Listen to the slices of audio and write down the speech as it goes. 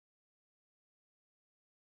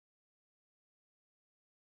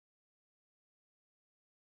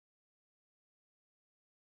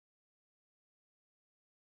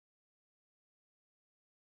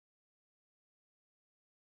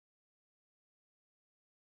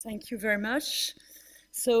Thank you very much.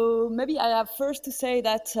 So maybe I have first to say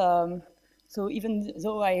that, so even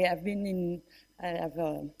though I have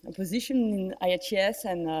a position in IHES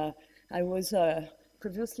and I was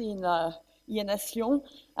previously in INS Lyon,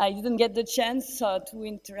 I didn't get the chance to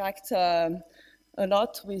interact a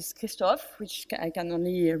lot with Christophe, which I can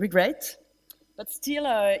only regret. But still,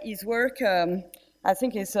 his work, I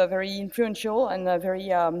think, is very influential and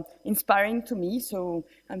very inspiring to me. So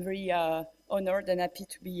I'm very honored and happy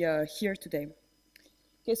to be here today.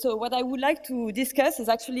 Okay, so what I would like to discuss is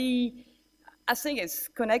actually, I think it's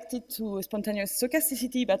connected to spontaneous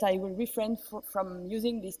stochasticity, but I will refrain from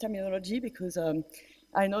using this terminology because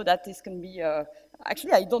I know that this can be,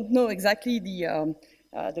 actually I don't know exactly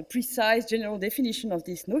the precise general definition of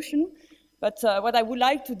this notion, but what I would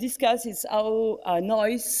like to discuss is how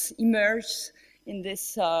noise emerges in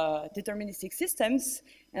these deterministic systems,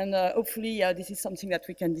 and hopefully this is something that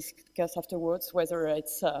we can discuss afterwards, whether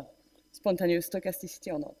it's spontaneous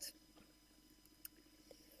stochasticity or not.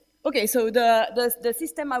 Okay, so the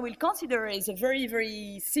system I will consider is a very,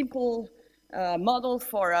 very simple model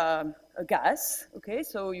for a gas. Okay,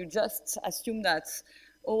 so you just assume that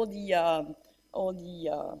all the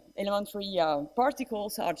elementary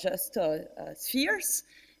particles are just spheres,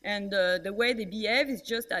 and the way they behave is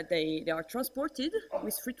just that they are transported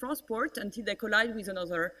with free transport until they collide with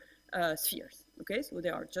another spheres. Okay, so they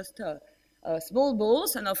are just small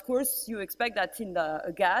balls, and of course you expect that in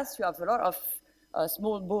a gas you have a lot of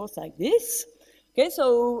small balls like this. Okay,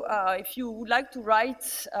 so if you would like to write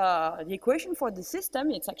the equation for the system,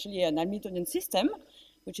 it's actually an Hamiltonian system,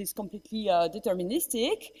 which is completely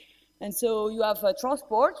deterministic. And so you have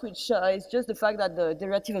transport, which is just the fact that the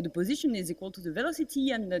derivative of the position is equal to the velocity,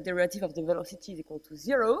 and the derivative of the velocity is equal to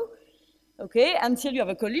 0. Okay, until you have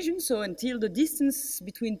a collision, so until the distance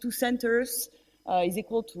between two centers is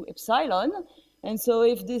equal to epsilon. And so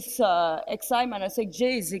if this xi minus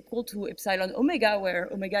xj is equal to epsilon omega, where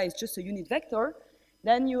omega is just a unit vector,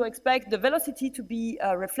 then you expect the velocity to be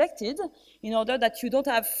reflected in order that you don't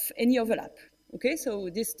have any overlap. Okay, so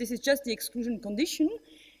this is just the exclusion condition.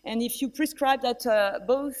 And if you prescribe that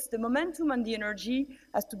both the momentum and the energy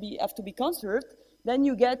have to be conserved, then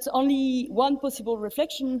you get only one possible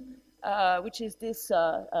reflection, which is this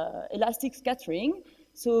elastic scattering.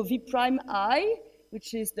 So v prime I,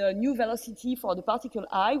 which is the new velocity for the particle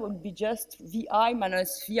I, will be just vi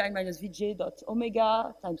minus vj dot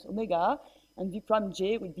omega times omega, and v prime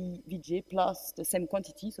j will be vj plus the same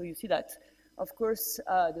quantity. So you see that, of course,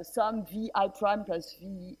 the sum vi prime plus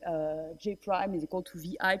vj prime is equal to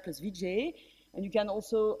vi plus vj. And you can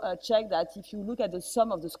also check that if you look at the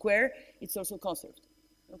sum of the square, it's also conserved.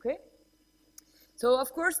 Okay? So,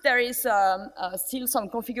 of course, there is still some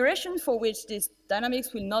configuration for which this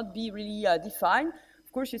dynamics will not be really defined.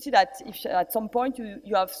 Of course, you see that if at some point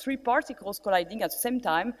you have three particles colliding at the same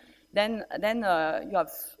time, then you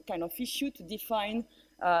have kind of issue to define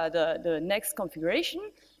the next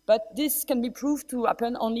configuration. But this can be proved to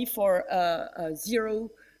happen only for a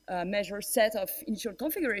zero measure set of initial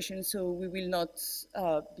configurations, so we will not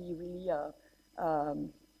be really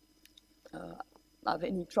have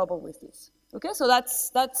any trouble with this. Okay, so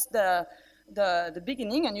that's the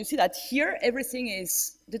beginning, and you see that here everything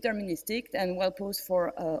is deterministic and well posed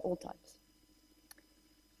for all types.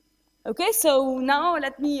 Okay, so now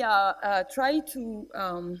let me try to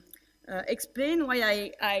explain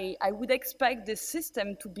why I would expect this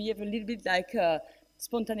system to behave a little bit like a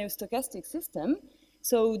spontaneous stochastic system.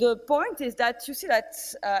 So the point is that you see that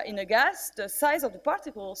in a gas, the size of the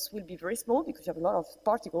particles will be very small because you have a lot of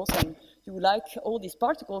particles, and you would like all these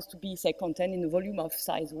particles to be, say, contained in a volume of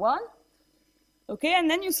size 1. Okay, and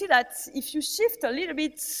then you see that if you shift a little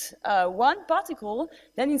bit one particle,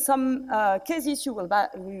 then in some cases you will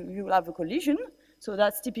have a collision. So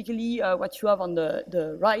that's typically what you have on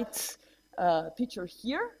the right picture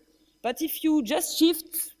here. But if you just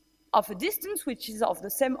shift of a distance which is of the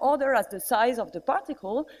same order as the size of the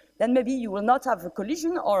particle, then maybe you will not have a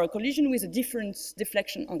collision, or a collision with a different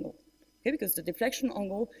deflection angle. Okay, because the deflection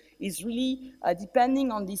angle is really depending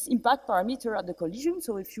on this impact parameter at the collision.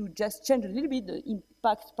 So if you just change a little bit the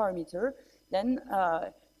impact parameter, then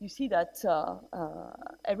you see that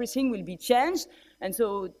everything will be changed. And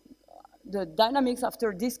so the dynamics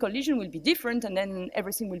after this collision will be different, and then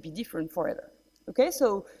everything will be different forever. Okay,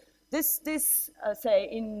 so this say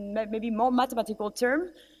in maybe more mathematical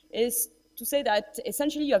term, is to say that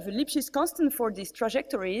essentially you have a Lipschitz constant for these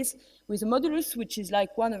trajectories with a modulus which is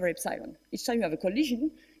like 1 over epsilon. Each time you have a collision,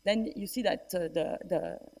 then you see that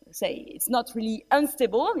say it's not really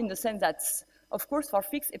unstable in the sense that, of course, for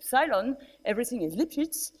fixed epsilon, everything is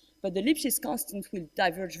Lipschitz, but the Lipschitz constant will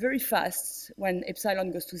diverge very fast when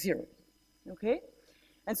epsilon goes to 0, okay?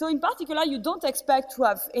 And so in particular, you don't expect to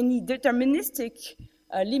have any deterministic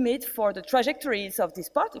limit for the trajectories of this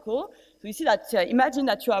particle. So you see that, imagine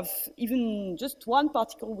that you have even just one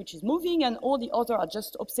particle which is moving and all the other are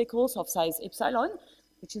just obstacles of size epsilon,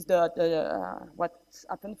 which is what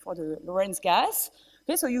happened for the Lorentz gas.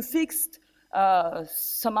 Okay, so you fixed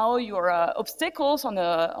somehow your obstacles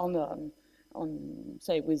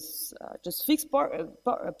say with just fixed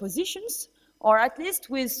positions, or at least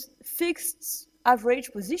with fixed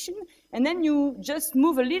average position, and then you just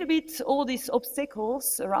move a little bit all these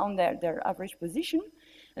obstacles around their average position,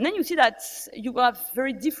 and then you see that you have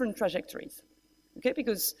very different trajectories, okay,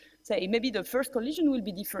 because say maybe the first collision will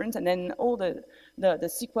be different, and then all the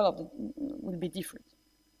sequel of will be different.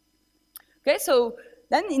 Okay, so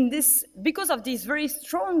then in this, because of this very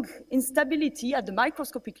strong instability at the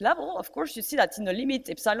microscopic level, of course, you see that in the limit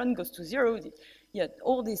epsilon goes to 0,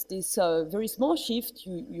 all this very small shift,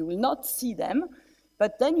 you will not see them,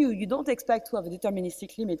 but then you don't expect to have a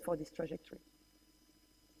deterministic limit for this trajectory.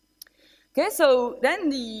 Okay, so then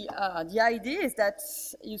the idea is that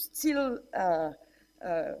you still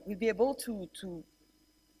will be able to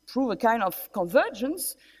prove a kind of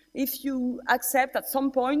convergence if you accept at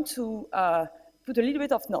some point to put a little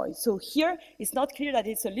bit of noise. So here, it's not clear that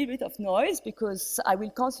it's a little bit of noise because I will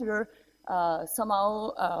consider somehow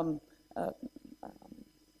a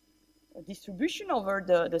distribution over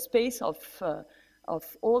the space of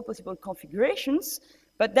all possible configurations.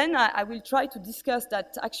 But then I will try to discuss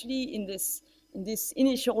that actually in this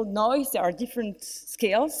initial noise, there are different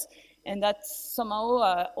scales, and that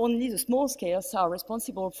somehow only the small scales are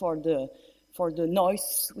responsible for the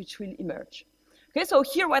noise which will emerge. Okay, so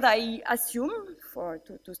here what I assume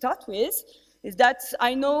to start with is that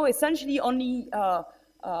I know essentially only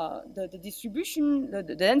the distribution, the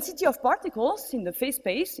density of particles in the phase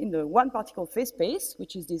space, in the one particle phase space,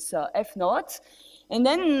 which is this F naught. And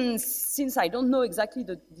then since I don't know exactly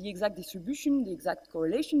the exact distribution, the exact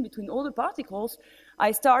correlation between all the particles,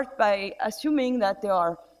 I start by assuming that they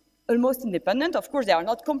are almost independent. Of course, they are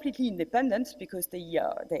not completely independent because they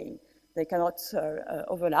cannot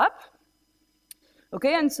overlap.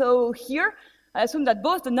 Okay, and so here I assume that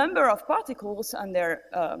both the number of particles and their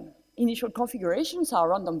initial configurations are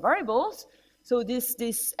random variables. So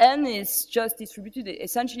this n is just distributed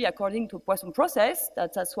essentially according to a Poisson process.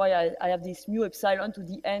 That's why I have this mu epsilon to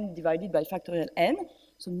the n divided by factorial n.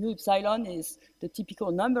 So mu epsilon is the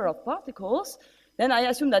typical number of particles. Then I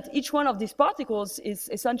assume that each one of these particles is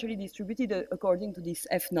essentially distributed according to this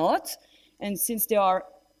F naught. And since they are,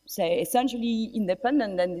 say, essentially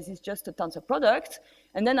independent, then this is just a tensor product.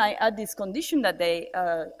 And then I add this condition that they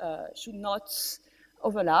should not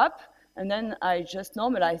overlap. And then I just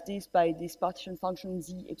normalize this by this partition function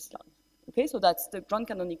z epsilon. Okay, so that's the grand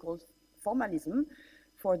canonical formalism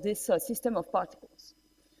for this system of particles.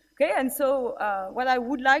 Okay, and so what I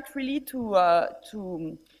would like really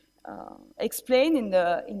to explain in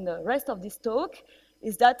the rest of this talk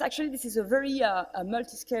is that actually this is a very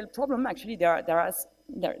multi-scale problem. Actually, there are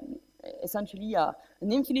essentially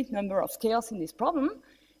an infinite number of scales in this problem,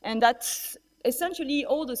 and that essentially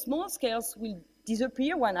all the small scales will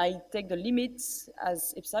disappear when I take the limits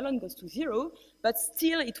as epsilon goes to 0, but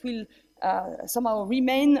still it will somehow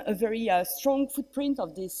remain a very strong footprint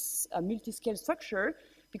of this multi-scale structure,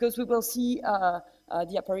 because we will see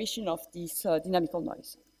the apparition of this dynamical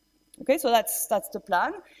noise. Okay, so that's the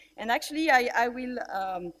plan. And actually I will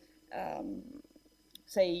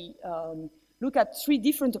look at 3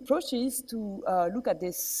 different approaches to look at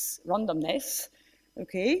this randomness.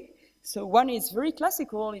 Okay. So one is very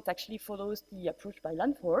classical. It actually follows the approach by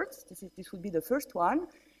Lanford. This would be the first one.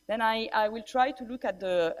 Then I will try to look at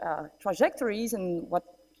the trajectories and what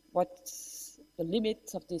the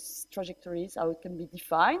limits of these trajectories, how it can be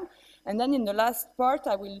defined. And then in the last part,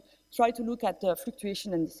 I will try to look at the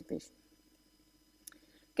fluctuation and dissipation.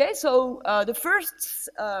 Okay, so the first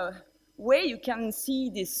way you can see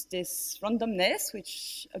this randomness,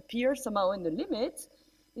 which appears somehow in the limit,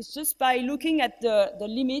 is just by looking at the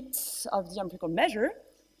limits of the empirical measure.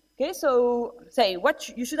 Okay, so say what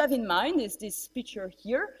you should have in mind is this picture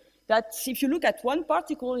here, that if you look at one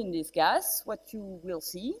particle in this gas, what you will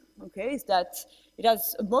see, okay, is that it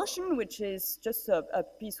has a motion which is just a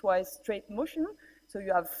piecewise straight motion. So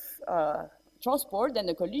you have transport, then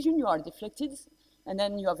a collision, you are deflected, and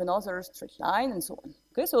then you have another straight line and so on.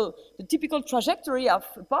 Okay, so the typical trajectory of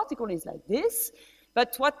a particle is like this.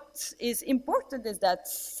 But what is important is that,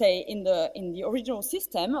 say, in the original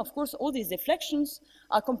system, of course, all these deflections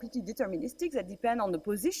are completely deterministic. They depend on the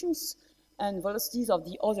positions and velocities of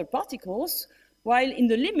the other particles. While in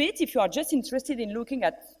the limit, if you are just interested in looking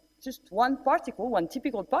at just one particle, one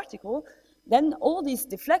typical particle, then all this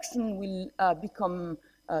deflection will become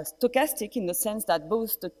stochastic in the sense that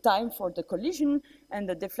both the time for the collision and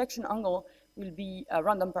the deflection angle will be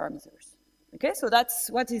random parameters. Okay, so that's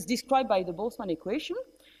what is described by the Boltzmann equation.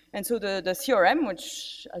 And so the theorem,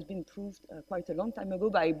 which has been proved quite a long time ago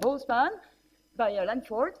by Boltzmann, by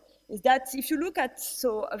Lanford, is that if you look at,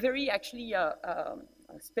 so a very actually a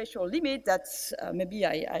special limit that maybe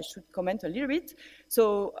I should comment a little bit.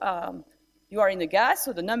 So you are in a gas,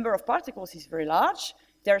 so the number of particles is very large.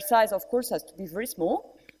 Their size, of course, has to be very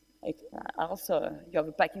small. Also, you have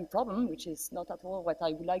a packing problem, which is not at all what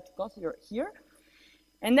I would like to consider here.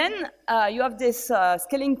 And then you have this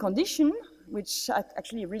scaling condition, which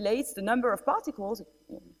actually relates the number of particles,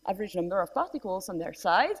 average number of particles on their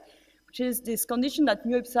size, which is this condition that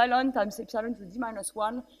mu epsilon times epsilon to d minus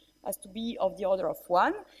 1 has to be of the order of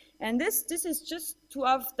 1. And this is just to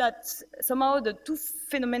have that somehow the two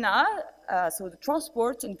phenomena, so the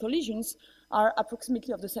transport and collisions, are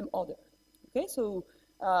approximately of the same order. Okay, so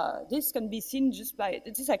this can be seen just by,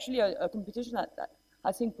 this is actually a computation that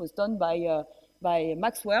I think was done by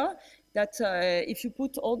Maxwell, that if you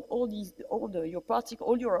put all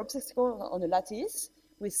your obstacles on a lattice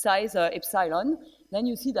with size epsilon, then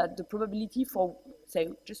you see that the probability for, say,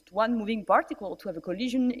 just one moving particle to have a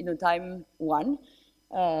collision in a time 1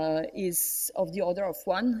 is of the order of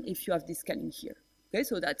 1 if you have this scaling here. Okay,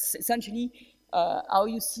 so that's essentially how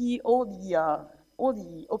you see all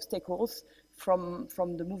the obstacles from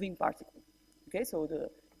the moving particle. Okay, so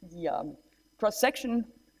the cross section,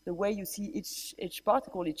 the way you see each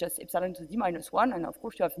particle is just epsilon to d minus 1, and of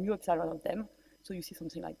course you have mu epsilon of them, so you see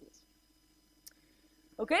something like this.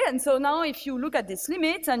 Okay, and so now if you look at this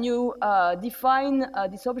limit and you define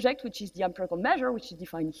this object, which is the empirical measure, which is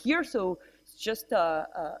defined here, so it's just a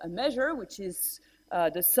measure which is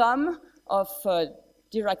the sum of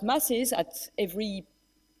Dirac masses at every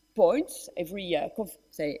point,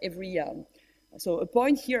 so a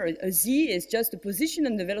point here, a z, is just the position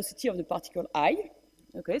and the velocity of the particle I.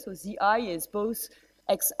 Okay, so zi is both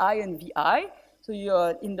xi and vi. So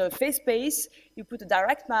you're in the phase space, you put a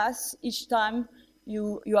direct mass each time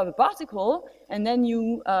you have a particle, and then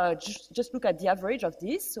you just look at the average of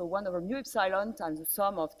this. So 1 over mu epsilon times the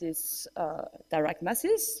sum of these direct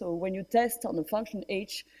masses. So when you test on the function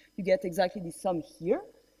h, you get exactly this sum here.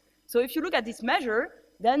 So if you look at this measure,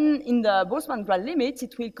 then in the Boltzmann-Grad limit,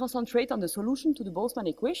 it will concentrate on the solution to the Boltzmann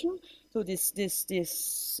equation. So this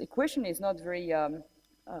equation is not very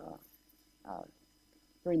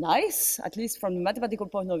very nice, at least from the mathematical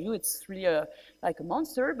point of view. It's really like a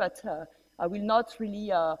monster, but I will not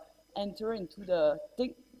really enter into the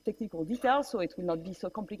technical details, so it will not be so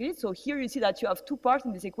complicated. So here you see that you have two parts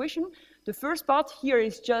in this equation. The first part here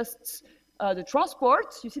is just the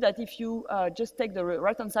transport. You see that if you just take the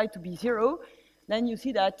right-hand side to be 0, then you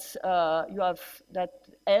see that you have that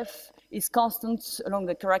f is constant along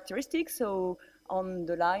the characteristics, so on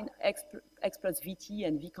the line x plus vt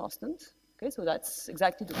and v constant. Okay, so that's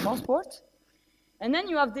exactly the transport. And then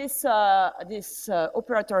you have this,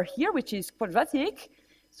 operator here, which is quadratic.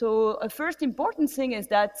 So a first important thing is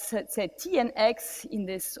that, say, t and x in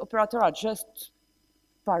this operator are just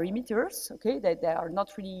parameters, okay? They are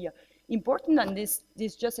not really important, and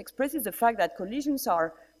this just expresses the fact that collisions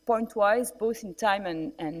are pointwise, both in time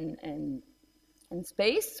and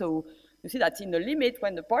space. So you see that in the limit,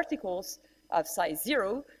 when the particles have size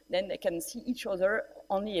 0, then they can see each other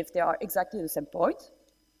only if they are exactly the same point.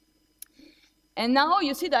 And now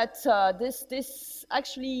you see that this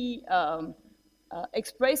actually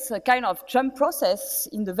expresses a kind of jump process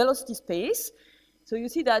in the velocity space. So you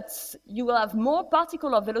see that you will have more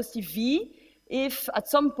particle of velocity v if at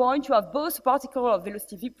some point you have both a particle of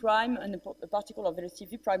velocity v prime and a particle of velocity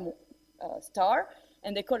v prime star,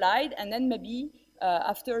 and they collide, and then maybe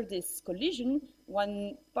after this collision,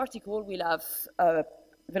 one particle will have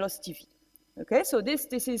velocity v. Okay, so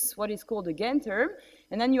this is what is called the gain term.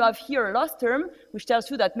 And then you have here a loss term, which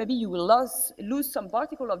tells you that maybe you will lose some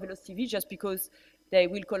particle of velocity v just because they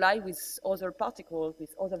will collide with other particles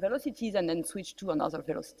with other velocities and then switch to another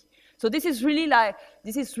velocity. So this is really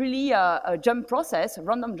a jump process, a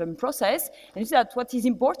random jump process. And you see that what is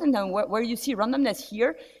important and where you see randomness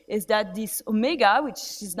here is that this omega,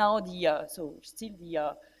 which is now the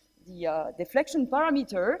deflection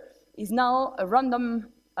parameter, is now a random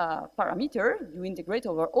parameter. You integrate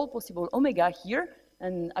over all possible omega here,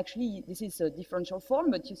 and actually this is a differential form,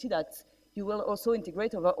 but you see that you will also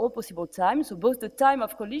integrate over all possible time. So both the time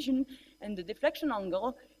of collision and the deflection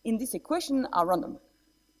angle in this equation are random.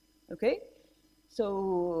 Okay,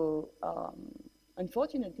 so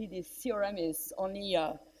Unfortunately, this theorem is only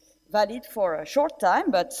valid for a short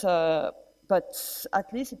time, but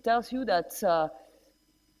at least it tells you that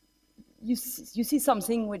you see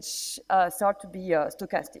something which start to be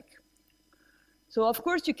stochastic. So of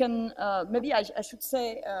course you can, maybe I should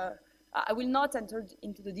say, I will not enter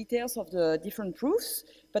into the details of the different proofs,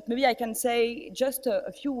 but maybe I can say just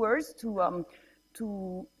a few words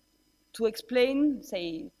to explain,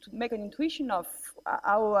 say, to make an intuition of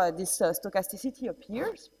how this stochasticity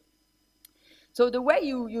appears. So the way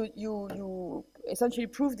you essentially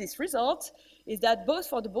prove this result is that both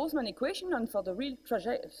for the Boltzmann equation and for the real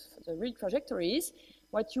trajectories,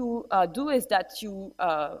 what you do is that you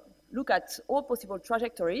look at all possible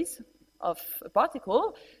trajectories of a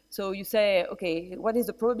particle. So you say, okay, what is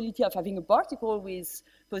the probability of having a particle with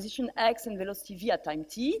position x and velocity v at time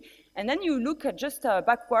t? And then you look at just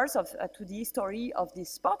backwards to the history of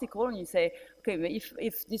this particle, and you say, okay,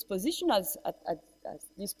 if this position has at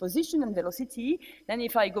this position and velocity, then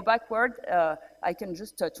if I go backward, I can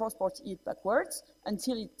just transport it backwards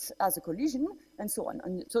until it has a collision, and so on.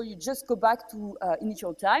 And so you just go back to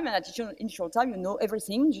initial time, and at initial time you know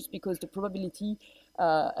everything, just because the probability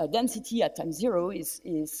density at time 0 is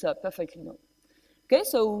perfectly known. Okay,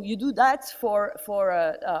 so you do that for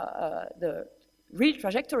the real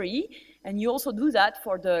trajectory, and you also do that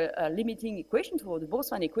for the limiting equation, for the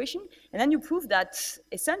Boltzmann equation, and then you prove that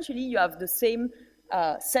essentially you have the same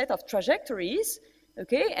set of trajectories,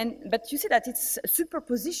 okay, but you see that it's a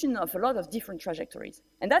superposition of a lot of different trajectories,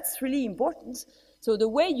 and that's really important. So the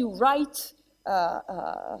way you write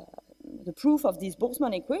the proof of this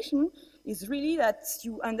Boltzmann equation is really that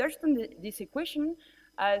you understand this equation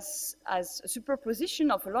as a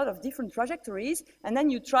superposition of a lot of different trajectories, and then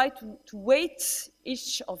you try to weight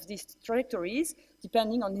each of these trajectories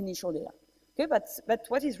depending on the initial data. Okay, but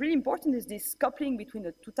what is really important is this coupling between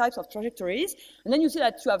the two types of trajectories, and then you see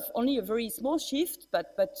that you have only a very small shift,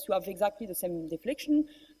 but you have exactly the same deflection.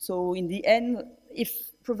 So in the end,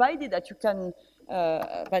 if provided that you can,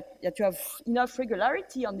 but that you have enough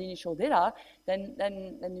regularity on the initial data, then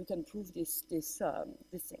you can prove this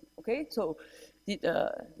thing. Okay, so the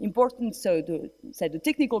important, so the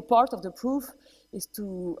technical part of the proof is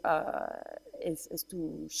to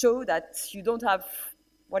show that you don't have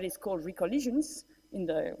what is called recollisions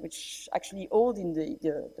which actually hold in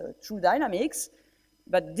the true dynamics,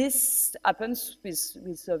 but this happens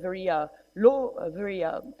with a very low, very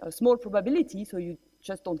small probability, so you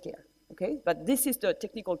just don't care. Okay, but this is the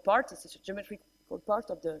technical part. This is the geometrical part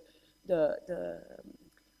of the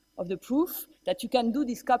proof, that you can do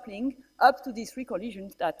this coupling up to these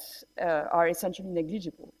recollisions that are essentially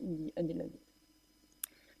negligible in the limit.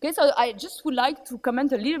 Okay, so I just would like to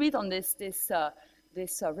comment a little bit on this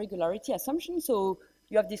regularity assumption. So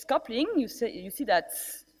you have this coupling. You see that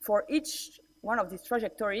for each one of these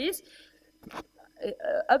trajectories,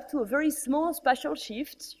 up to a very small spatial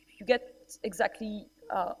shift, you get exactly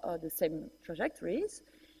the same trajectories.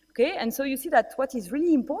 Okay, and so you see that what is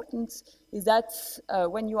really important is that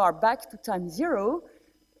when you are back to time 0,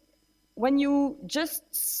 when you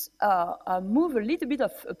just move a little bit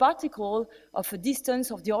of a particle of a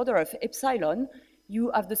distance of the order of epsilon,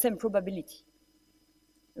 you have the same probability.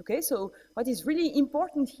 Okay, so what is really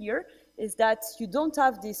important here is that you don't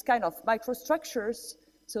have this kind of microstructures,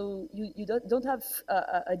 so you don't have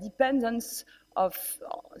a dependence of,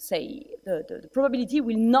 say, the probability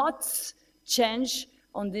will not change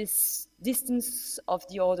on this distance of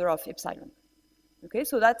the order of epsilon. Okay,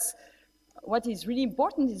 so that's what is really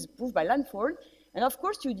important, is proved by Lanford, and of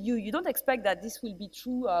course you don't expect that this will be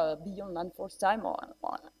true beyond Lanford's time,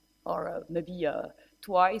 or maybe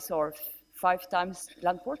twice or 5 times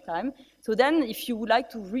Lanford time. So then, if you would like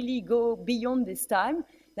to really go beyond this time,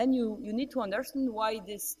 then you need to understand why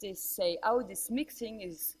how this mixing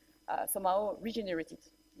is somehow regenerated.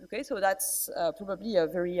 Okay, so that's probably a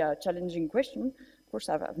very challenging question. Of course,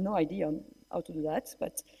 I have no idea on how to do that,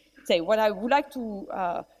 but say what I would like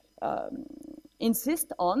to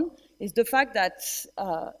insist on is the fact that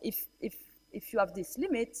if you have this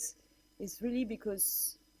limit, it's really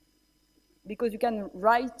because you can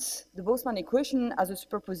write the Boltzmann equation as a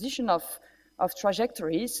superposition of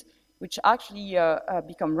trajectories, which actually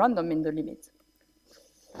become random in the limit.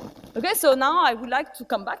 Okay, so now I would like to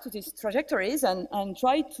come back to these trajectories and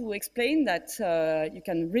try to explain that you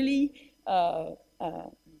can really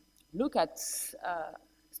look at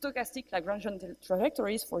stochastic Lagrangian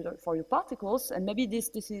trajectories for your particles, and maybe this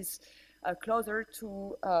is closer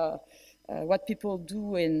to what people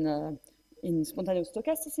do in spontaneous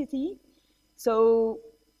stochasticity. So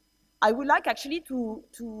I would like actually to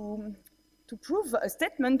prove a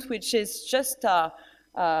statement which is just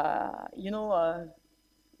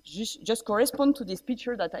just correspond to this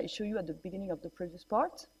picture that I showed you at the beginning of the previous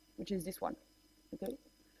part, which is this one, okay?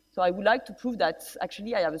 So I would like to prove that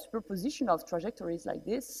actually I have a superposition of trajectories like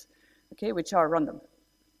this, okay, which are random.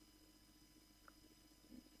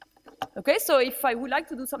 Okay, so if I would like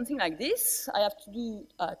to do something like this, I have to do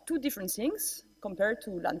two different things compared to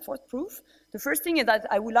Lanford proof. The first thing is that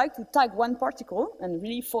I would like to tag one particle and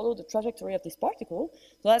really follow the trajectory of this particle.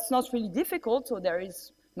 So that's not really difficult, so there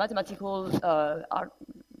is mathematical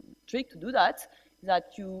trick to do that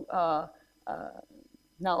you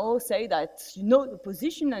now say that you know the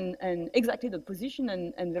position and exactly the position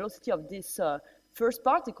and velocity of this first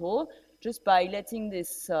particle just by letting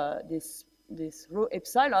this rho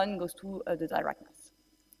epsilon goes to the directness,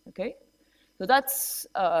 okay? So that's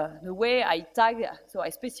the way I tag, so I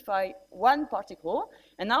specify one particle,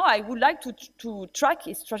 and now I would like to track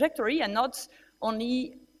its trajectory and not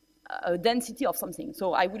only a density of something.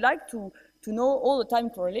 So I would like to know all the time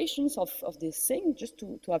correlations of this thing, just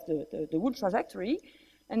to have the whole trajectory.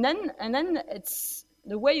 And then it's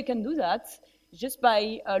the way you can do that is just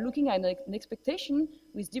by looking at an expectation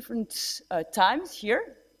with different times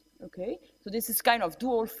here. Okay, so this is kind of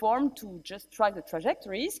dual form to just track the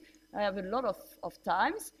trajectories. I have a lot of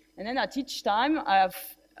times, and then at each time I have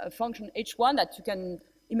a function h1 that you can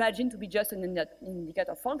imagine to be just an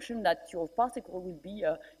indicator function that your particle will be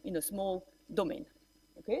in a small domain.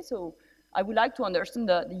 Okay, so I would like to understand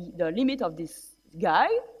the limit of this guy.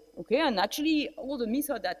 Okay, and actually all the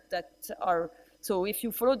methods that are, so if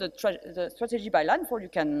you follow the strategy by Lanford, you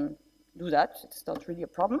can do that. It's not really a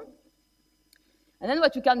problem. And then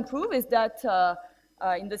what you can prove is that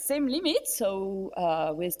in the same limit, so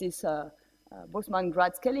with this Boltzmann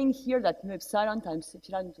grad scaling here, that mu epsilon times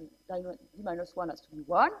epsilon to d minus 1 has to be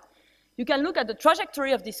 1, you can look at the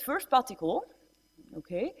trajectory of this first particle,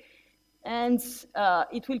 okay, and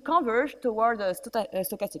it will converge toward a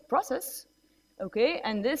stochastic process, okay,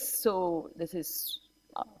 and this is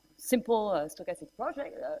a simple stochastic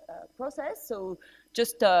process, so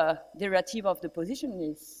just derivative of the position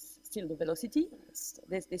is still the velocity.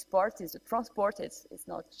 This part is the transport, it's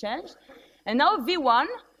not changed. And now V1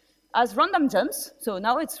 has random jumps, so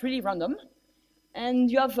now it's really random. And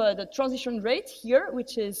you have the transition rate here,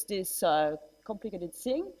 which is this complicated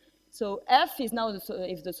thing. So F is now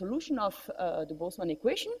the solution of the Boltzmann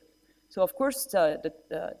equation. So of course, the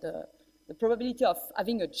probability of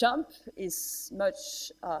having a jump is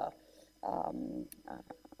much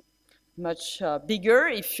bigger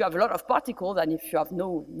if you have a lot of particles than if you have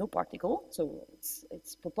no particle. So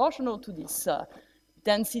it's proportional to this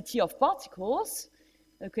density of particles.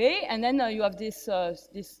 Okay, and then you have this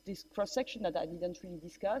cross section that I didn't really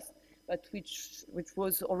discuss, but which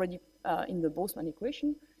was already in the Boltzmann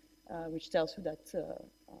equation, which tells you that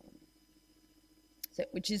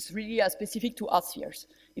which is really specific to R spheres.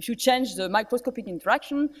 If you change the microscopic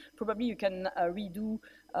interaction, probably you can redo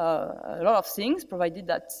a lot of things, provided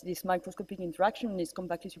that this microscopic interaction is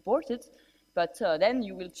compactly supported, but then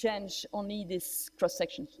you will change only this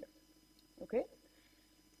cross-section here, okay?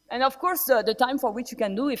 And of course, the time for which you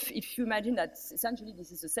can do, if you imagine that essentially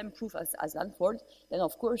this is the same proof as Lanford, then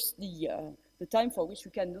of course the time for which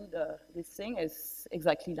you can do this thing is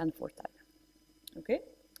exactly Lanford time, okay?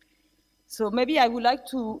 So maybe I would like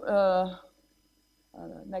to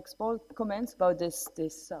make small comments about this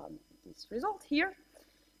result here.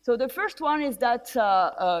 So the first one is that,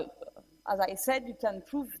 as I said, you can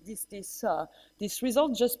prove this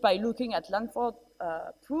result just by looking at Lanford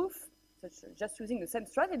proof, just using the same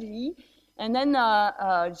strategy, and then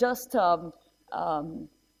just trying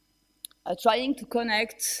to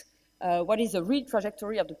connect what is the real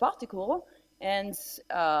trajectory of the particle and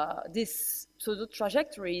so the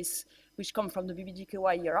trajectories which come from the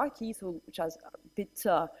BBGKY hierarchy, so which has a bit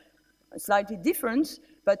slightly different,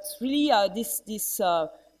 but really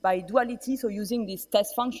by duality, so using this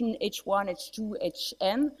test function h1, h2,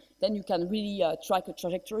 hn, then you can really track a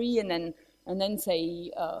trajectory, and then say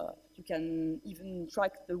you can even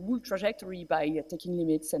track the whole trajectory by taking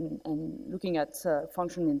limits and looking at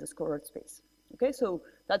function in the squared space. Okay, so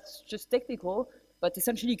that's just technical, but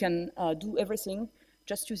essentially you can do everything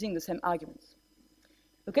just using the same arguments.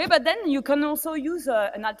 Okay, but then you can also use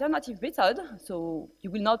an alternative method, so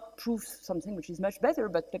you will not prove something which is much better,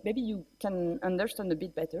 but maybe you can understand a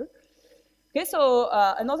bit better. Okay, so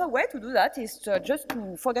another way to do that is just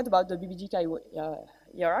to forget about the BBGK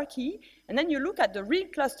hierarchy, and then you look at the real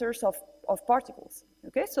clusters of particles.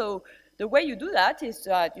 Okay, so the way you do that is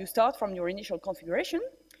that you start from your initial configuration,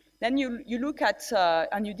 then you look at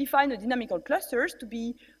and you define the dynamical clusters to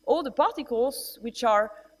be all the particles which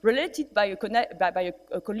are related by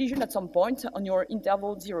a collision at some point on your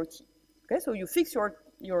interval 0t. Okay, so you fix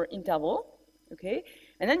your interval, okay,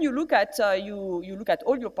 and then you look at you look at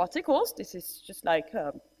all your particles. This is just like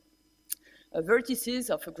vertices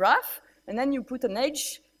of a graph, and then you put an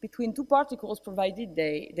edge between two particles, provided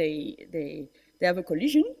they have a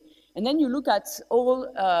collision, and then you look at all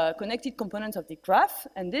connected components of the graph,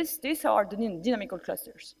 and these are the dynamical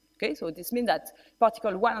clusters. Okay, so this means that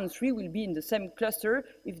particle 1 and 3 will be in the same cluster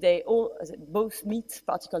if they all both meet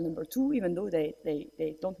particle number 2, even though they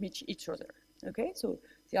don't meet each other. Okay, so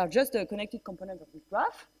they are just the connected component of the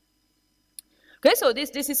graph. Okay, so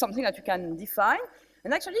this is something that you can define,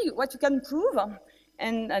 and actually what you can prove,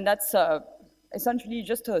 and that's essentially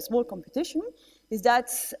just a small computation, is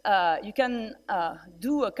that you can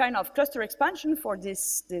do a kind of cluster expansion for the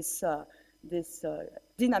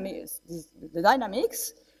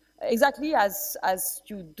dynamics, exactly as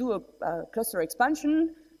you do a cluster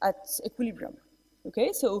expansion at equilibrium.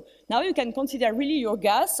 Okay, so now you can consider really your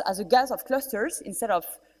gas as a gas of clusters instead of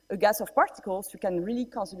a gas of particles. You can really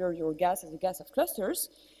consider your gas as a gas of clusters,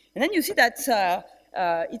 and then you see that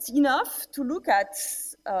it's enough to look at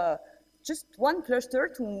just one cluster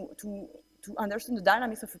to understand the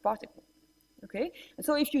dynamics of a particle. Okay, and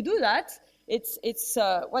so if you do that, it's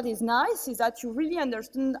what is nice is that you really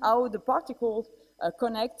understand how the particles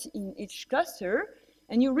connect in each cluster,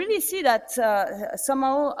 and you really see that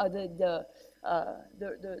somehow the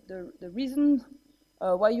reason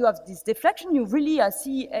why you have this deflection, you really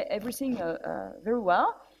see everything very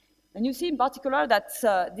well. And you see in particular that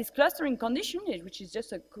this clustering condition, which is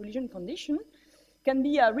just a collision condition, can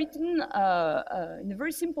be written in a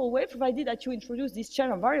very simple way, provided that you introduce this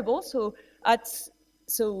chain of variables. So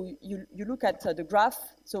you look at the graph.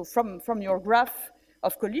 So from your graph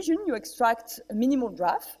of collision, you extract a minimal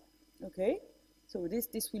graph. Okay, so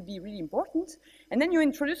this will be really important. And then you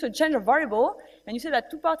introduce a change of variable, and you say that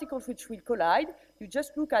two particles which will collide, you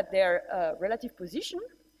just look at their relative position.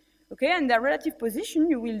 Okay, and their relative position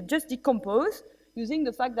you will just decompose using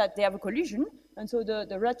the fact that they have a collision, and so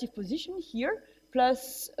the relative position here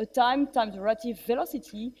plus a time times the relative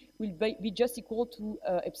velocity will be just equal to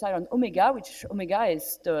epsilon omega, which omega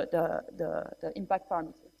is the impact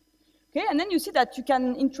parameter. Okay, and then you see that you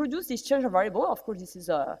can introduce this change of variable. Of course, this is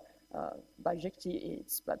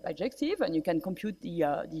bijective, and you can compute the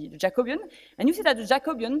Jacobian. And you see that the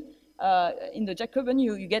Jacobian, in the Jacobian,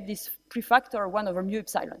 you get this prefactor 1 over mu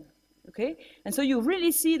epsilon. Okay, and so you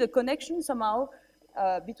really see the connection somehow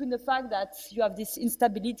between the fact that you have this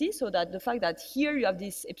instability, so that the fact that here you have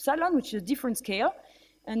this epsilon, which is a different scale,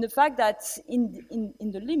 and the fact that in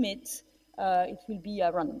the limit it will be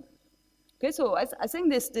random. Okay, so I think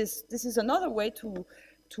this is another way to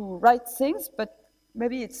write things, but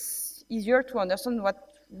maybe it's easier to understand what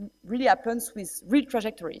really happens with real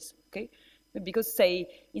trajectories. Okay, because say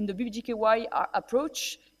in the BBGKY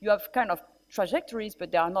approach you have kind of trajectories,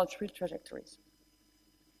 but they are not real trajectories.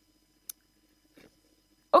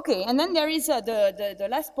 Okay, and then there is the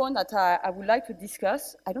last point that I would like to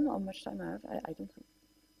discuss. I don't know how much time I have. I don't know.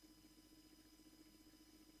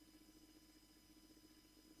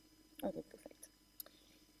 Okay, perfect.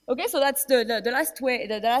 Okay, so that's the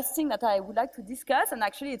last thing that I would like to discuss, and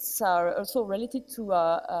actually it's also related to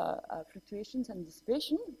fluctuations and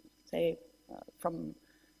dissipation, say from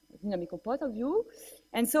a dynamical point of view.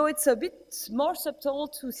 And so it's a bit more subtle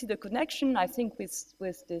to see the connection, I think, with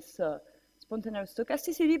this spontaneous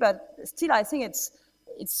stochasticity, but still I think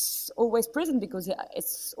it's always present because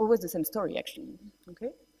it's always the same story, actually.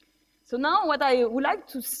 Okay. So now what I would like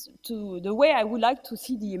the way I would like to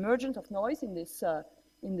see the emergence of noise in this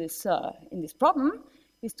problem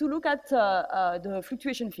is to look at the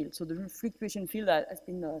fluctuation field. So the fluctuation field has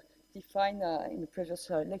been defined in the previous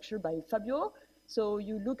lecture by Fabio. So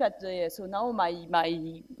you look at so now my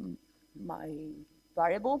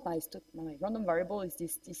variable, my random variable is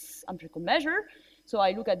this empirical measure. So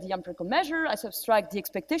I look at the empirical measure, I subtract the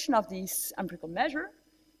expectation of this empirical measure,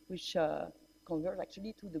 which converge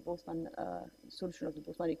actually to the Boltzmann solution of the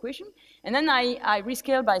Boltzmann equation. And then I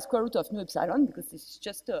rescale by square root of nu epsilon, because this is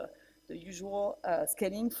just the usual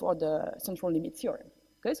scaling for the central limit theorem.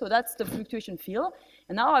 Okay, so that's the fluctuation field.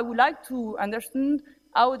 And now I would like to understand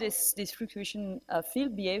how this fluctuation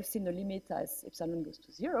field behaves in the limit as epsilon goes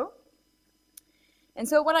to 0. And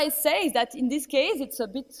so what I say is that in this case, it's a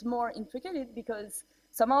bit more intricate because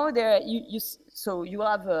somehow you will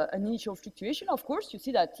have an initial fluctuation. Of course, you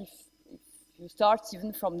see that if you start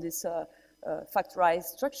even from this factorized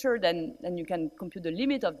structure, then you can compute the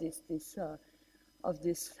limit of this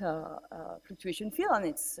fluctuation field, and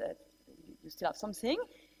it's you still have something.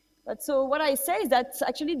 But so what I say is that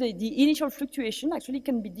actually the initial fluctuation actually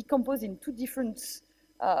can be decomposed in two different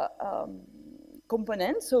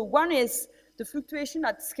components. So one is the fluctuation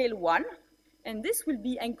at scale 1, and this will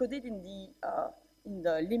be encoded in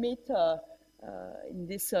the limit in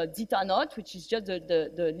this zeta naught, which is just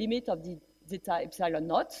the limit of the zeta epsilon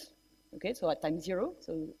naught. Okay, so at time 0.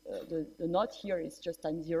 So the naught here is just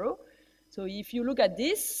time 0. So if you look at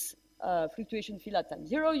this fluctuation field at time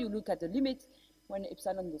 0, you look at the limit when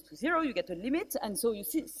epsilon goes to 0, you get a limit, and so you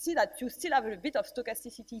see that you still have a bit of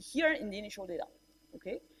stochasticity here in the initial data.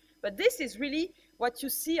 Okay, but this is really what you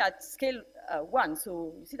see at scale 1.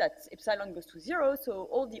 So you see that epsilon goes to 0, so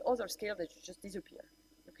all the other scales they just disappear.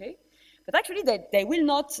 Okay, but actually they will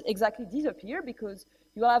not exactly disappear because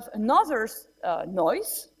you have another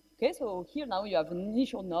noise. Okay, so here now you have an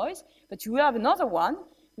initial noise, but you will have another one,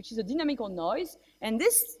 which is a dynamical noise, and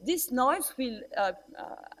this noise will,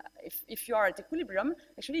 if you are at equilibrium,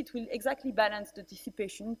 actually it will exactly balance the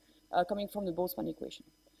dissipation coming from the Boltzmann equation.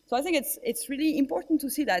 So I think it's really important to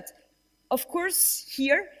see that, of course,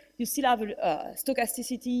 here you still have a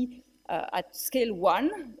stochasticity at scale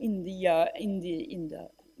 1 in the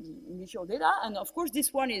initial data, and of course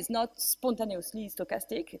this one is not spontaneously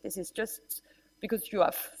stochastic. This is just because you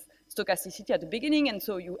have stochasticity at the beginning, and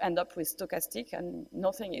so you end up with stochastic, and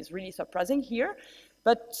nothing is really surprising here.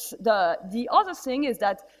 But the other thing is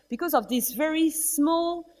that because of this very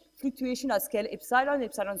small fluctuation at scale epsilon,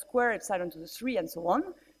 epsilon square, epsilon to the 3, and so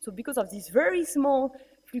on, so because of this very small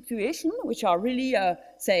fluctuation, which are really,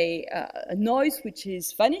 say, a noise which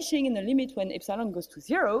is vanishing in the limit when epsilon goes to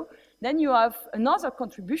 0, then you have another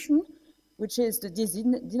contribution, which is this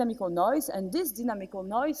dynamical noise, and this dynamical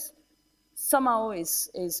noise somehow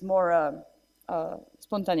is more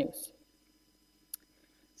spontaneous.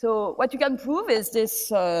 So what you can prove is this,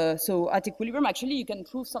 so at equilibrium, actually, you can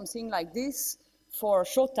prove something like this for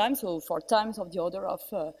short time, so for times of the order of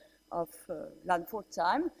ln4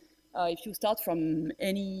 time, if you start from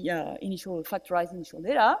any factorized initial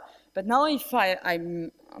data. But now if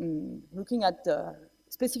I'm looking at the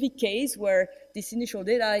specific case where this initial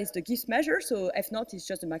data is the Gibbs measure, so F0 is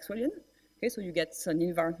just the Maxwellian. Okay, so you get an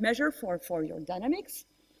invariant measure for your dynamics.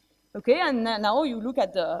 Okay, and now you look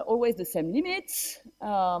at always the same limits.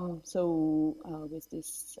 With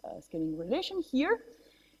this scaling relation here,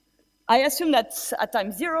 I assume that at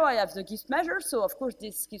time 0 I have the Gibbs measure. So of course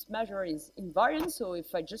this Gibbs measure is invariant. So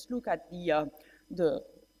if I just look at the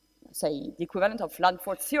equivalent of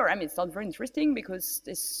Landforth theorem, it's not very interesting because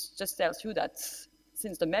this just tells you that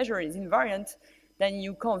since the measure is invariant, then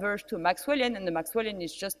you converge to a Maxwellian, and the Maxwellian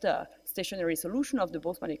is just a stationary solution of the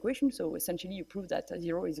Boltzmann equation. So essentially, you prove that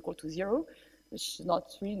 0 is equal to 0, which is not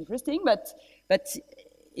really interesting. But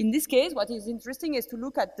in this case, what is interesting is to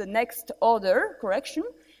look at the next order correction,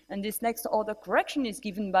 and this next order correction is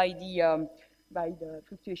given by the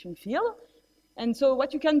fluctuation field. And so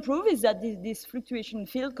what you can prove is that this fluctuation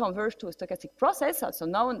field converges to a stochastic process. So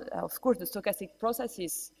now, of course, the stochastic process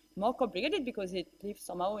is more complicated because it lives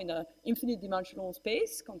somehow in an infinite dimensional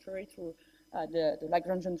space, contrary to the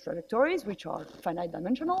Lagrangian trajectories, which are finite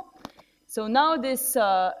dimensional. So now this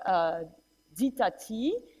zeta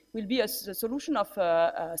t will be the solution of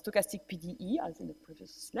a stochastic PDE, as in the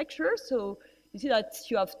previous lecture. So you see that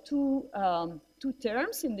you have two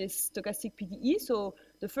terms in this stochastic PDE. So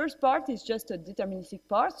the first part is just a deterministic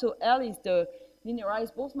part. So L is the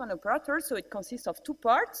linearized Boltzmann operator. So it consists of two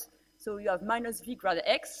parts. So you have minus V grad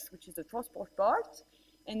X, which is the transport part.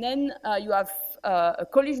 And then you have a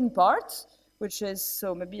collision part, which is,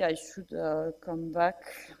 so maybe I should come back.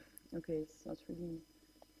 Okay, it's not really,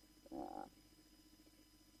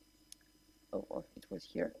 it was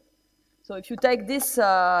here. So if you take this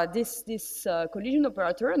collision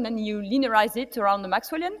operator and then you linearize it around the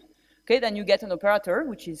Maxwellian, okay, then you get an operator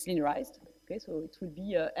which is linearized. Okay, so it will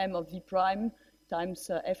be M of V prime times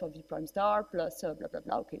F of V prime star plus blah, blah,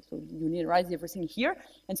 blah. Okay, so you linearize everything here.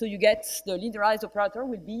 And so you get the linearized operator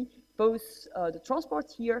will be both the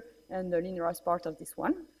transport here and the linearized part of this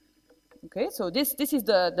one. Okay, so this is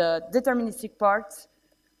the deterministic part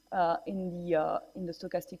in the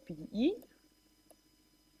stochastic PDE.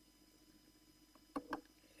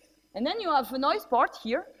 And then you have a noise part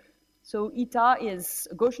here. So eta is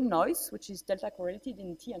a Gaussian noise, which is delta correlated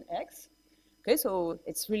in T and X. Okay, so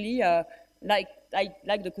it's really like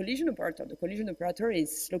the collision operator. The collision operator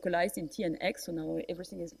is localized in T and X, so now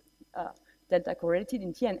everything is delta correlated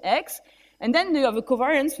in T and X. And then you have a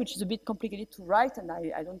covariance, which is a bit complicated to write, and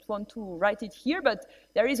I don't want to write it here, but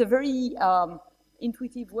there is a very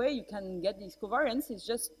intuitive way you can get this covariance. It's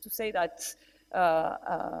just to say that,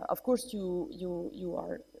 of course, you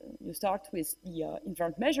start with the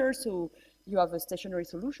invariant measure, so you have a stationary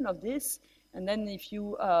solution of this, and then if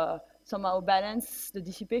you somehow balance the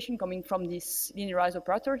dissipation coming from this linearized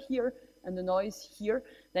operator here and the noise here,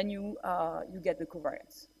 then you get the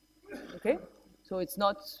covariance. Okay, so it's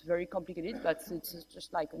not very complicated, but it's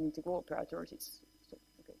just like an integral operator. It's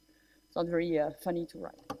not very funny to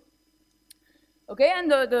write. Okay,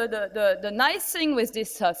 and the nice thing with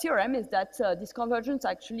this theorem is that this convergence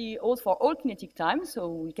actually holds for all kinetic time. So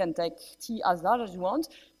we can take t as large as you want.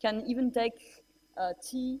 Can even take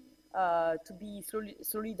t to be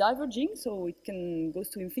slowly diverging. So it can goes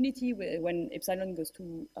to infinity when epsilon goes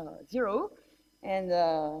to 0. And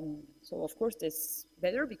so of course this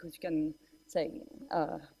better because you can say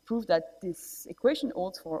prove that this equation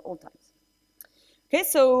holds for all times. Okay,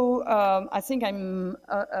 so I think I'm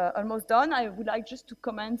almost done. I would like just to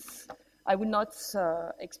comment. I will not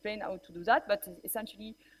explain how to do that, but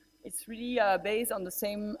essentially it's really based on the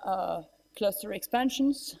same cluster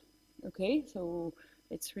expansions. Okay, so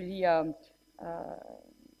it's really,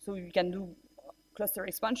 so you can do cluster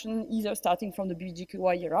expansion either starting from the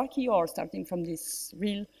BGQY hierarchy or starting from these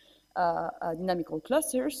real dynamical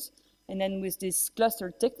clusters. And then with these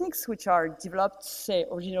cluster techniques, which are developed, say,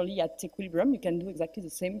 originally at equilibrium, you can do exactly the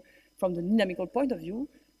same from the dynamical point of view,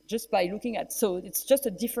 just by looking at, so it's just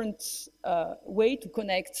a different way to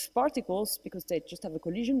connect particles because they just have a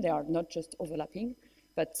collision. They are not just overlapping,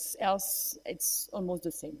 but else it's almost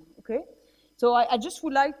the same, okay? So I just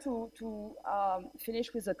would like to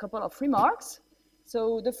finish with a couple of remarks.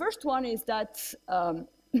 So the first one is that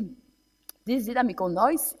this dynamical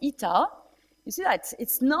noise, eta, you see that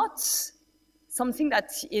it's not something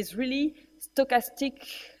that is really stochastic.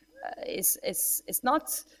 It's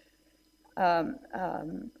not a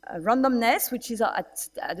randomness, which is at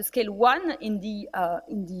the scale 1 in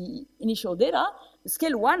the initial data. The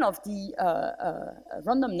scale 1 of the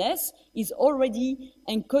randomness is already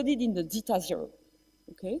encoded in the zeta 0.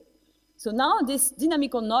 Okay. So now this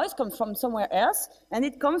dynamical noise comes from somewhere else, and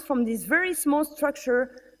it comes from this very small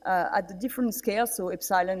structure at the different scales, so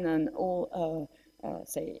epsilon and all,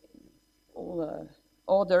 say, all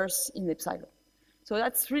orders in epsilon. So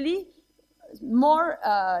that's really more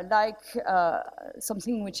like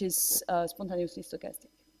something which is spontaneously stochastic.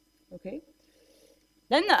 Okay.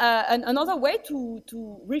 Then another way to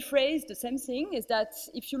rephrase the same thing is that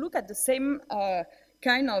if you look at the same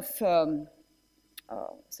kind of,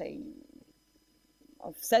 say,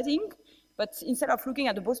 of setting, but instead of looking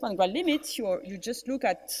at the Boltzmann-Grad limit, you just look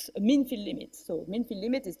at a mean field limit. So mean field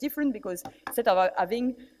limit is different because instead of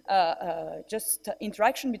having just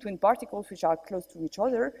interaction between particles which are close to each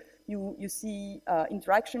other, you see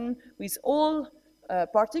interaction with all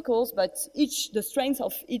particles, but the strength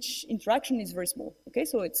of each interaction is very small. Okay,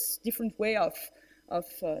 so it's different way of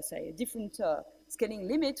say, a different scaling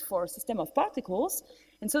limit for a system of particles.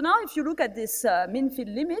 And so now if you look at this mean field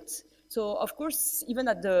limit, so of course, even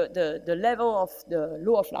at the level of the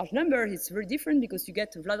law of large number, it's very different because you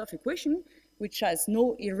get a Vladov equation, which has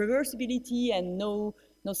no irreversibility and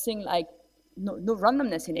nothing like, no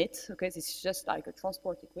randomness in it. Okay, this is just like a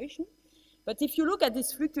transport equation. But if you look at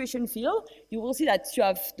this fluctuation field, you will see that you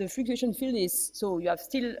have the fluctuation field is, so you have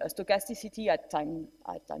still a stochasticity at time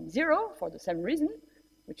 0 for the same reason,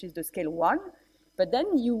 which is the scale 1. But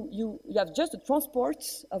then you have just a transport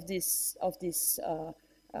of this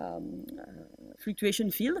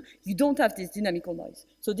fluctuation field. You don't have this dynamical noise.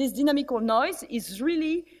 So this dynamical noise is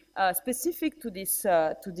really specific to this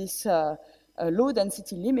low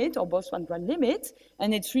density limit or Boltzmann-Grad limit,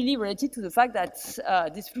 and it's really related to the fact that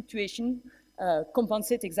this fluctuation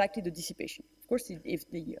compensates exactly the dissipation. Of course, if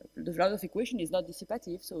the Vladov equation is not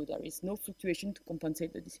dissipative, so there is no fluctuation to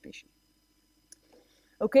compensate the dissipation.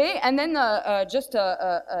 Okay, and then just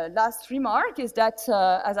a last remark is that,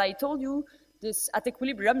 as I told you, at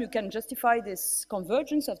equilibrium, you can justify this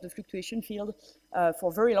convergence of the fluctuation field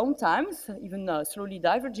for very long times, even slowly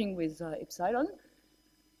diverging with epsilon.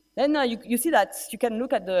 Then you see that you can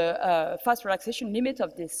look at the fast relaxation limit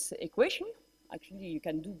of this equation. Actually, you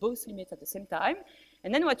can do both limits at the same time.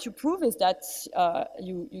 And then what you prove is that what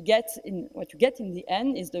you get in the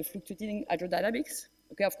end is the fluctuating hydrodynamics.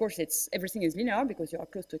 Okay, of course, everything is linear because you are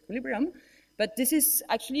close to equilibrium. But this is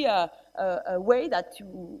actually a way that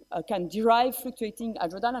you can derive fluctuating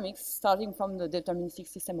hydrodynamics starting from the deterministic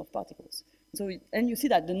system of particles. So, and you see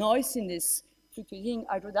that the noise in this fluctuating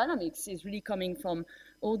hydrodynamics is really coming from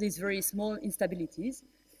all these very small instabilities.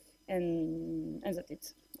 And that's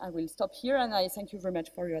it. I will stop here, and I thank you very much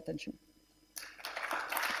for your attention.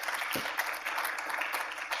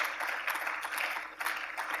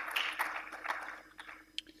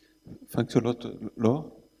 Thanks a lot,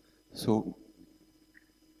 Laure. So,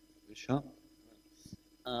 Richard?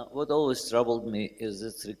 What always troubled me is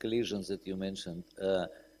this collisions that you mentioned.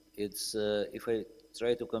 If I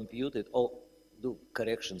try to compute it or do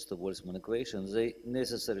corrections to Boltzmann equations, they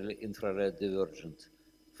necessarily infrared divergent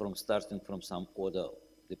from starting from some order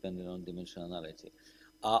depending on dimensionality.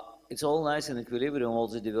 It's all nice in equilibrium, all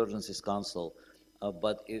the divergence is cancelled.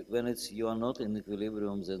 But when you are not in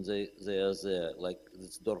equilibrium, then they are there, like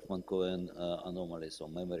this Dorfman-Cohen anomalies or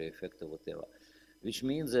memory effect or whatever, which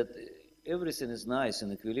means that everything is nice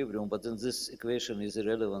in equilibrium, but then this equation is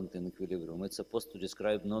irrelevant in equilibrium. It's supposed to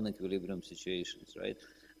describe non-equilibrium situations, right?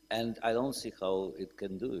 And I don't see how it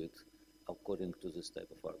can do it according to this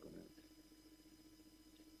type of argument.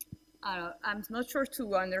 I'm not sure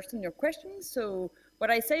to understand your question. So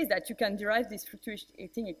what I say is that you can derive this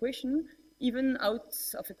fluctuating equation even out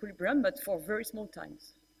of equilibrium, but for very small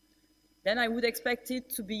times. Then I would expect it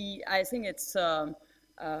to be, I think it's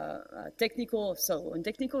technical. So and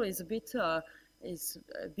technical is a bit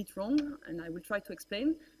wrong, and I will try to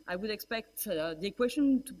explain. I would expect the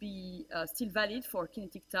equation to be still valid for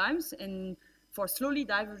kinetic times and for slowly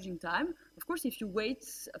diverging time. Of course, if you wait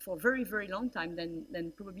for a very, very long time,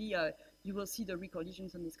 then probably you will see the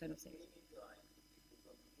recollisions and this kind of things.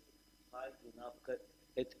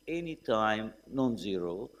 At any time,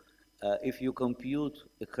 non-zero, if you compute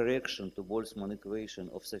a correction to Boltzmann equation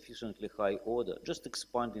of sufficiently high order, just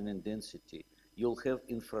expanding in density, you'll have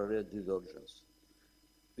infrared divergence,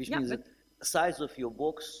 which means that size of your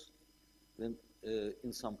box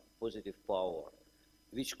in some positive power,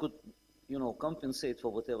 which could, compensate for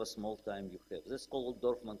whatever small time you have. That's called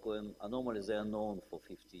Dorfman-Cohen anomalies. They are known for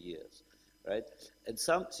 50 years, right? And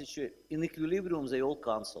some situation in equilibrium, they all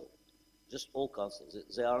cancel. Just all cancel.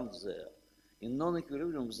 They aren't there. In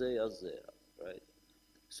non-equilibrium, they are there, right?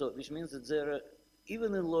 So, which means that there are,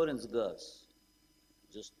 even in Lorentz gas,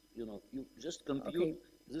 just, you just compute. Okay.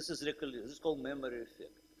 This is called memory effect.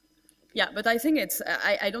 Okay. Yeah, but I think it's,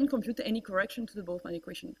 I don't compute any correction to the Boltzmann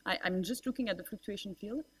equation. I'm just looking at the fluctuation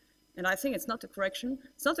field, and I think it's not a correction.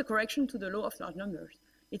 It's not a correction to the law of large numbers.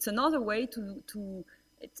 It's another way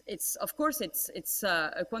it's of course, it's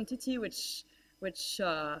a quantity which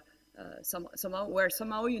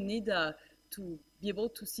somehow you need to be able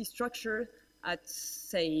to see structure at,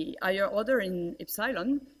 say, higher order in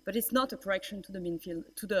epsilon, but it's not a correction to the mean field,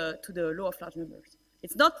 to the law of large numbers.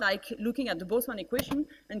 It's not like looking at the Boltzmann equation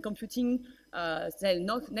and computing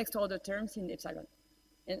the next order terms in epsilon.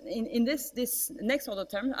 In this next order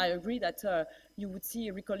term, I agree that you would see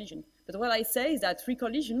a recollision. But what I say is that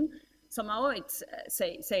recollision, somehow it's,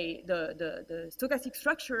 say the stochastic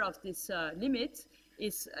structure of this limit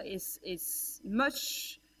is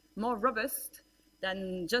much more robust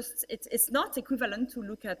than just, it's not equivalent to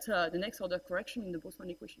look at the next order correction in the Boltzmann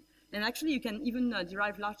equation. And actually you can even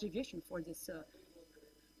derive large deviation for this.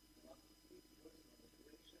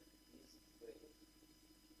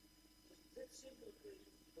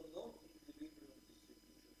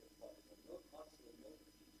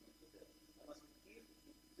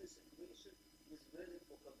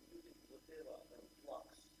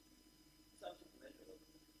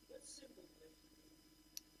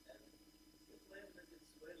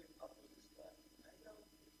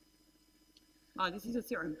 This is a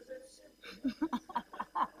theorem.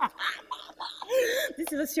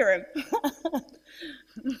 This is a theorem.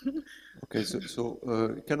 Okay, so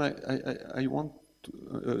can I want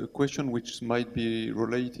a question which might be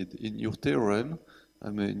related in your theorem. I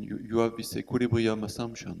mean, you have this equilibrium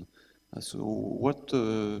assumption. So what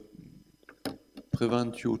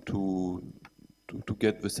prevents you to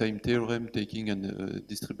get the same theorem taking a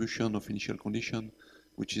distribution of initial condition,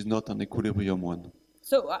 which is not an equilibrium one?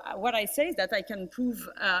 So what I say is that I can prove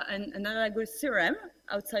an analogous theorem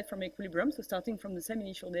outside from equilibrium, so starting from the same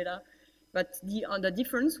initial data, but the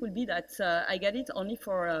difference will be that I get it only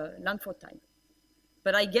for Langford time.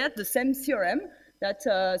 But I get the same theorem that,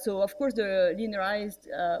 so of course the linearized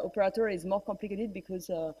operator is more complicated because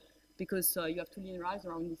you have to linearize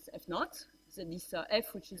around this F naught, so this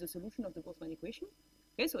F which is the solution of the Boltzmann equation.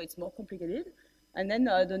 Okay, so it's more complicated. And then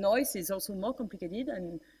the noise is also more complicated,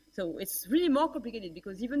 and so it's really more complicated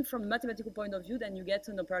because even from a mathematical point of view, then you get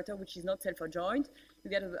an operator which is not self-adjoint. You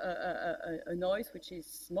get a noise which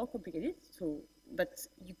is more complicated. So, but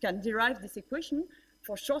you can derive this equation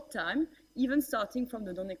for short time, even starting from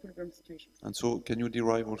the non-equilibrium situation. And so, can you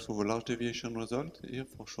derive also the large deviation result here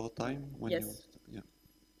for short time? When yes. Yeah.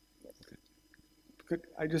 Yes. Okay. Good.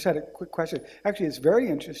 I just had a quick question. Actually, it's very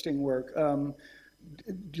interesting work.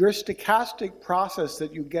 Your stochastic process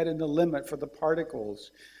that you get in the limit for the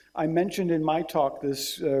particles, I mentioned in my talk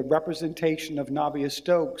this representation of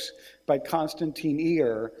Navier-Stokes by Konstantin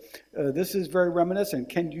Ear. This is very reminiscent.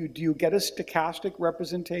 Do you get a stochastic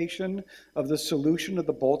representation of the solution of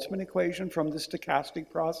the Boltzmann equation from the stochastic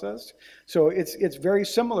process? So it's very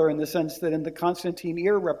similar in the sense that in the Konstantin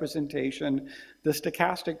Ear representation, the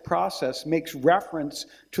stochastic process makes reference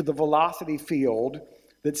to the velocity field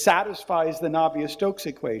that satisfies the Navier-Stokes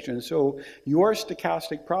equation. So your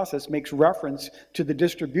stochastic process makes reference to the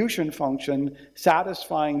distribution function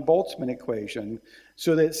satisfying Boltzmann equation.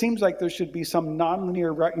 So that it seems like there should be some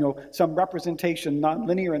nonlinear, some representation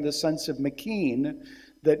nonlinear in the sense of McKean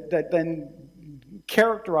that then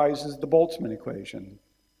characterizes the Boltzmann equation.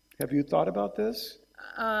 Have you thought about this?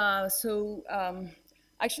 Actually,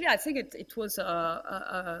 I think it was.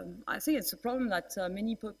 I think it's a problem that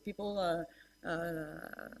many people.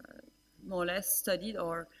 More or less studied,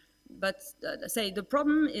 but say the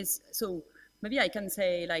problem is, so maybe I can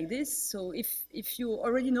say like this. So if you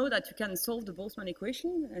already know that you can solve the Boltzmann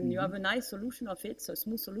equation and you have a nice solution of it, so a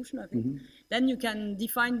smooth solution of it, then you can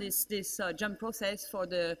define this jump process for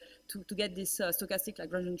to get this stochastic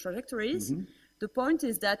Lagrangian trajectories. The point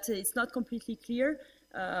is that it's not completely clear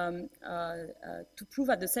to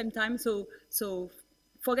prove at the same time. So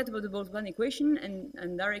forget about the Boltzmann equation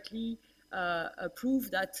and directly prove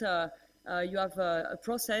that you have a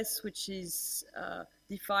process which is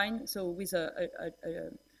defined, so with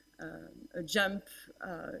a jump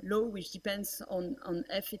law which depends on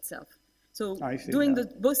f itself. So doing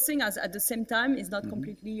both things at the same time is not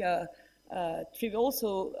completely trivial.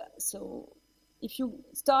 So if you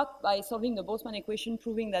start by solving the Boltzmann equation,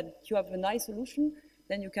 proving that you have a nice solution,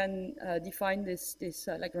 then you can define this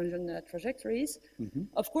Lagrangian trajectories.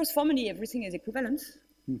 Of course, formally everything is equivalent.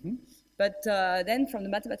 But then from the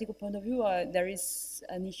mathematical point of view, there is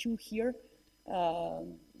an issue here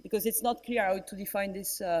because it's not clear how to define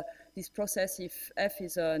this process if f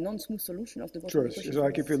is a non-smooth solution of the Boltzmann equation. Sure,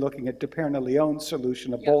 like if you're looking at Depernay-Leon's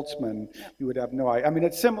solution of Boltzmann, you would have no idea. I mean,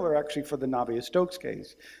 it's similar actually for the Navier-Stokes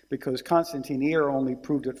case because Konstantin Ear only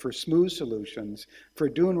proved it for smooth solutions.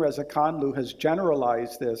 Verdun Rezakanlu has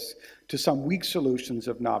generalized this to some weak solutions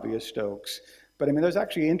of Navier-Stokes. But I mean, there's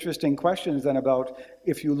actually interesting questions then about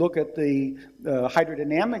if you look at the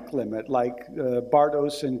hydrodynamic limit, like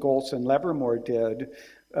Bardos and Goltz and Levermore did,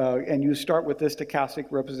 and you start with this stochastic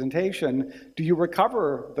representation, do you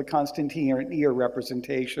recover the Konstantin Ear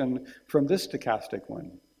representation from this stochastic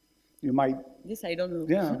one? You might. This I don't know.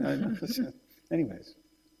 Yeah. Anyways.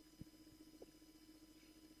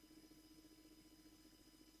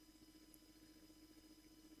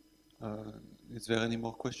 Is there any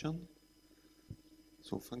more question?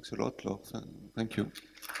 So thanks a lot, Laure. Thank you.